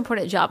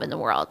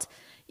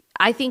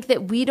 I think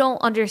that we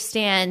don't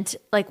understand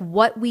like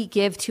what we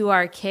give to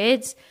our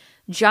kids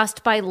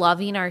just by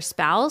loving our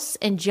spouse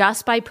and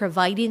just by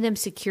providing them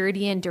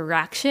security and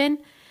direction.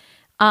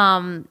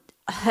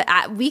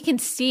 We can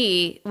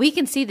see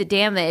the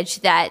damage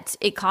that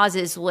it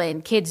causes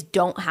when kids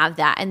don't have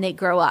that and they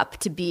grow up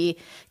to be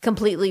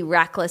completely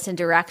reckless and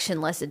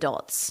directionless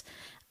adults.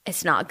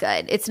 It's not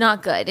good.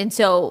 And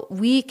so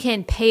we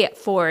can pay it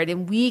forward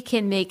and we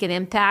can make an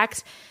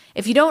impact.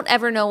 If you don't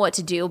ever know what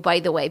to do, by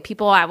the way,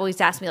 people always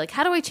ask me like,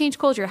 how do I change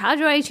culture? How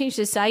do I change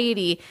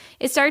society?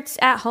 It starts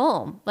at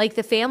home. Like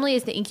the family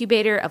is the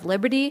incubator of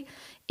liberty.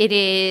 It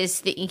is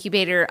the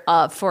incubator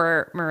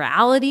for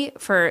morality,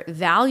 for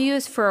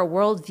values, for a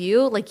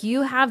worldview. Like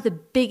you have the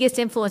biggest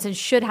influence and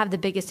should have the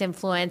biggest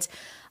influence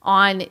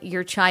on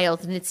your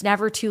child. And it's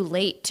never too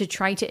late to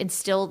try to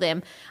instill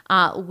them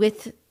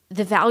with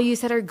the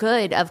values that are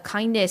good, of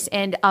kindness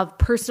and of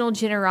personal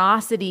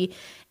generosity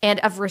and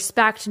of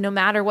respect, no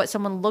matter what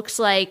someone looks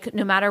like,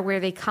 no matter where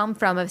they come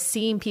from, of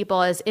seeing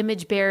people as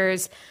image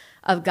bearers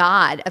of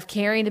God, of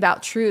caring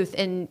about truth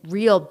and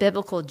real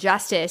biblical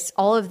justice.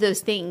 All of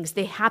those things,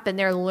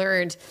 they're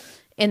learned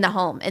in the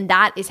home. And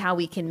that is how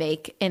we can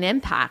make an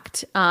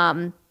impact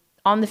on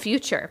the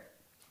future.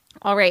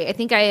 All right, I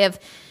think I have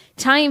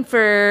time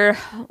for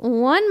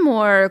one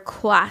more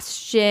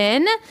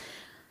question.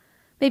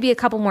 Maybe a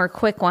couple more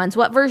quick ones.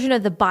 What version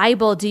of the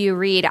Bible do you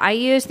read? I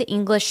use the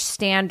English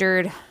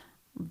Standard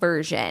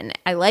Version.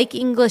 I like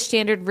English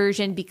Standard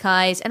Version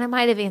because, and I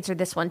might have answered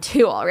this one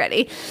too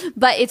already,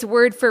 but it's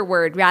word for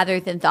word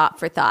rather than thought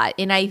for thought.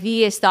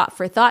 NIV is thought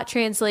for thought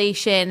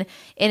translation.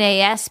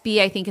 NASB,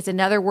 I think, is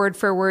another word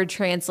for word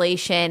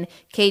translation.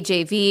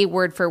 KJV,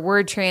 word for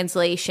word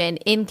translation.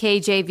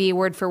 NKJV,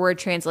 word for word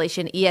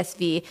translation.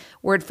 ESV,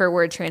 word for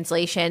word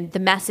translation. The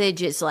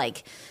Message is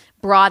like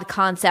broad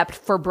concept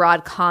for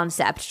broad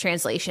concept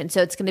translation.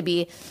 So it's going to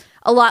be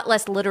a lot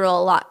less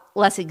literal, a lot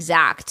less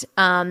exact.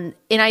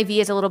 NIV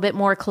is a little bit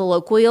more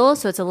colloquial,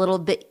 so it's a little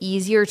bit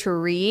easier to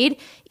read.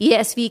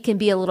 ESV can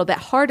be a little bit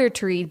harder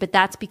to read, but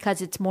that's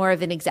because it's more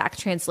of an exact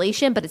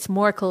translation, but it's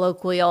more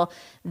colloquial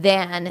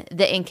than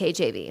the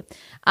NKJV.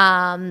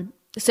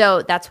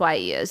 So that's why I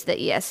use the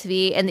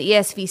ESV. And the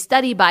ESV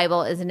Study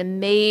Bible is an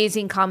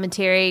amazing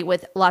commentary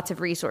with lots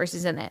of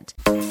resources in it.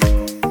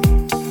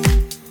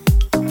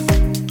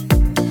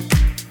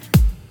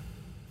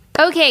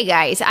 Okay,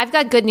 guys, I've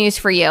got good news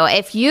for you.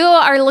 If you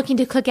are looking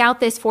to cook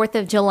out this 4th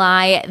of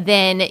July,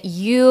 then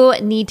you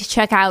need to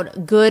check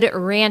out Good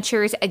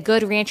Ranchers at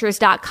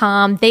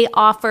goodranchers.com. They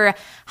offer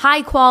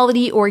high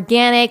quality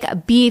organic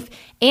beef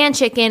and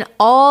chicken,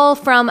 all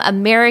from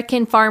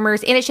American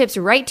farmers, and it ships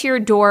right to your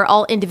door,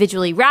 all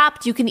individually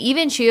wrapped. You can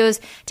even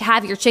choose to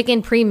have your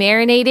chicken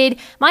pre-marinated.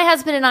 My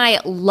husband and I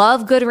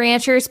love Good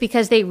Ranchers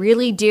because they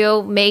really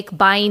do make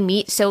buying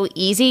meat so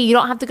easy. You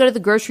don't have to go to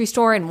the grocery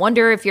store and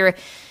wonder if you're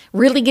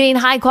really getting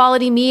high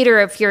quality meat or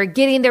if you're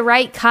getting the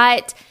right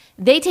cut.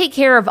 They take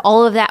care of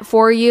all of that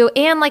for you.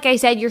 And like I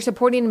said, you're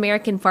supporting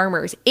American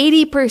farmers.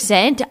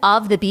 80%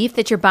 of the beef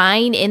that you're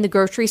buying in the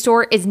grocery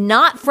store is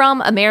not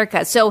from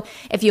America. So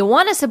if you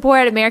want to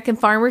support American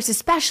farmers,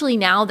 especially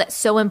now that's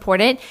so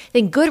important,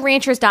 then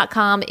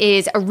goodranchers.com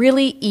is a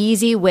really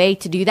easy way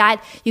to do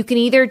that. You can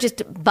either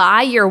just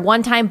buy your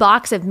one-time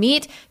box of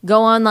meat,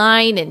 go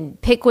online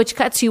and pick which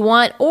cuts you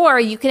want, or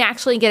you can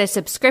actually get a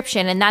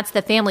subscription, and that's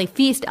the Family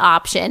Feast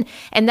option.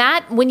 And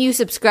that, when you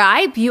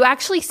subscribe, you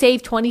actually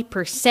save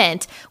 20%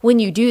 when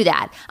you do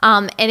that.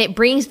 And it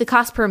brings the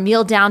cost per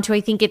meal down to,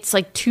 I think it's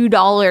like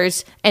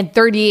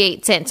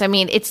 $2.38. I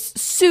mean,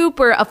 it's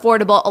super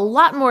affordable, a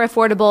lot more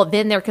affordable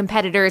than their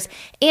competitors.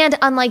 And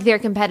unlike their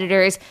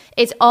competitors,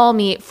 it's all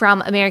meat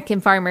from American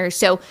farmers.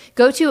 So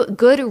go to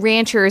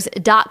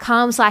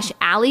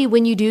goodranchers.com/Allie.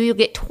 When you do, you'll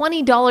get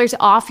 $20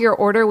 off your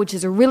order, which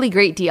is a really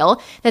great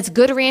deal. That's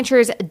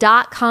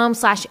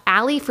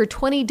goodranchers.com/Allie for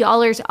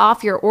 $20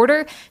 off your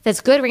order.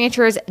 That's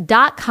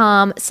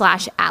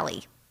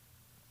goodranchers.com/Allie.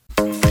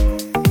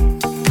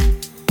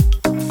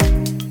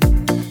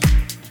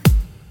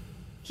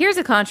 Here's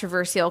a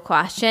controversial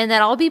question that,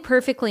 I'll be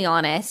perfectly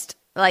honest,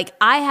 like,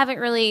 I haven't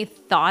really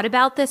thought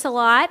about this a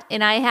lot,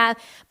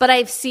 but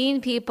I've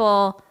seen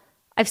people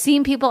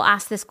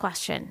ask this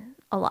question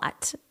a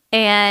lot.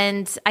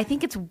 And I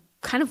think it's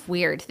kind of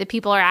weird that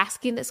people are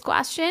asking this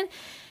question.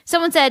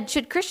 Someone said,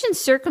 should Christians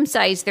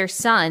circumcise their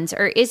sons,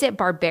 or is it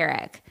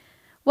barbaric?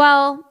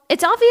 Well,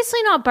 it's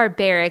obviously not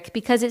barbaric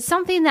because it's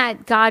something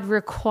that God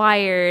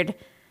required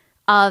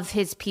of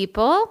his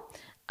people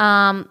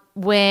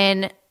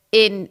when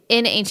in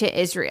ancient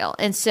Israel.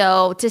 And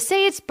so to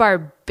say it's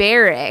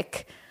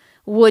barbaric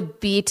would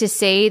be to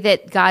say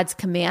that God's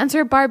commands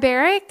are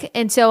barbaric.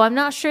 And so I'm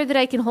not sure that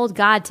I can hold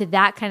God to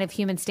that kind of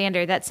human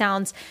standard. That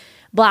sounds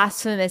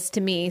blasphemous to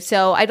me.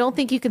 So I don't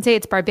think you can say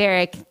it's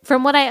barbaric.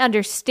 From what I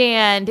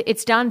understand,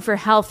 it's done for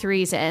health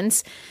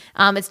reasons.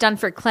 It's done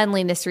for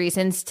cleanliness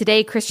reasons.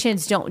 Today,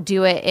 Christians don't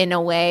do it in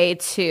a way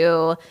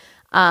to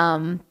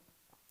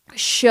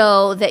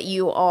show that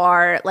you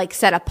are like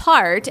set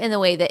apart in the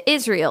way that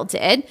Israel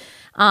did.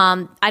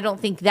 I don't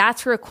think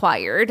that's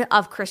required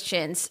of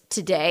Christians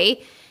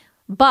today.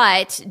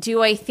 But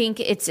do I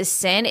think it's a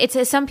sin?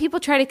 Some people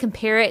try to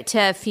compare it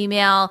to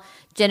female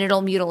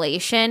genital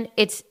mutilation.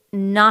 It's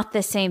not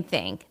the same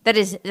thing. That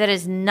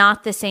is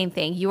not the same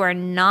thing. You are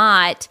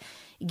not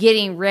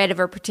getting rid of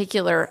a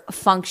particular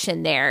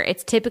function there.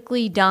 It's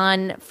typically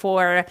done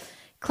for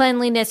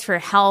cleanliness, for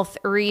health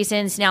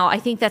reasons. Now, I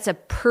think that's a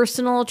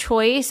personal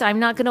choice. I'm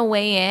not going to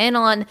weigh in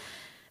on,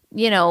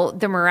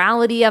 the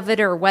morality of it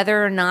or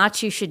whether or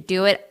not you should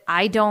do it.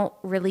 I don't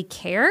really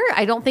care.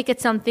 I don't think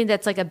it's something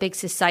that's like a big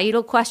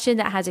societal question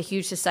that has a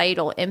huge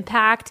societal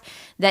impact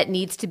that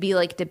needs to be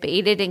like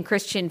debated in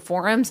Christian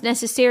forums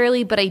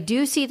necessarily. But I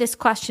do see this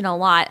question a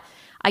lot.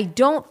 I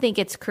don't think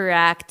it's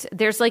correct.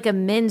 There's like a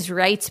men's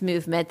rights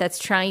movement that's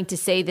trying to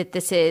say that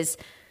this is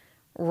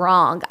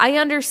wrong. I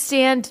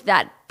understand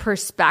that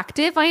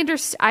perspective. I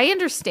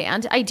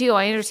understand. I do.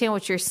 I understand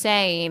what you're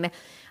saying.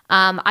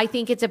 I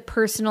think it's a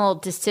personal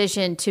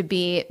decision to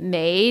be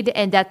made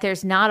and that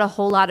there's not a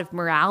whole lot of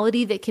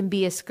morality that can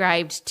be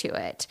ascribed to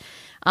it.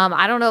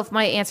 I don't know if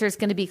my answer is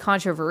going to be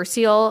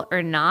controversial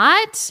or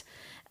not.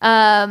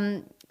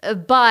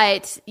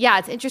 But yeah,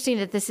 it's interesting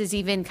that this is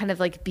even kind of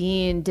like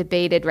being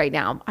debated right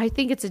now. I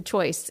think it's a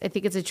choice. I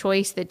think it's a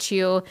choice that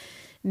you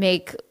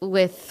make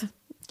with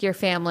your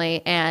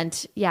family.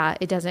 And yeah,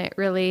 it doesn't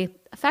really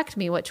affect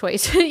me what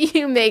choice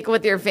you make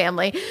with your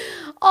family.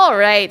 All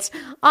right.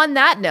 On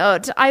that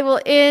note, I will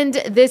end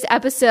this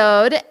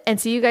episode and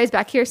see you guys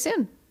back here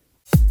soon.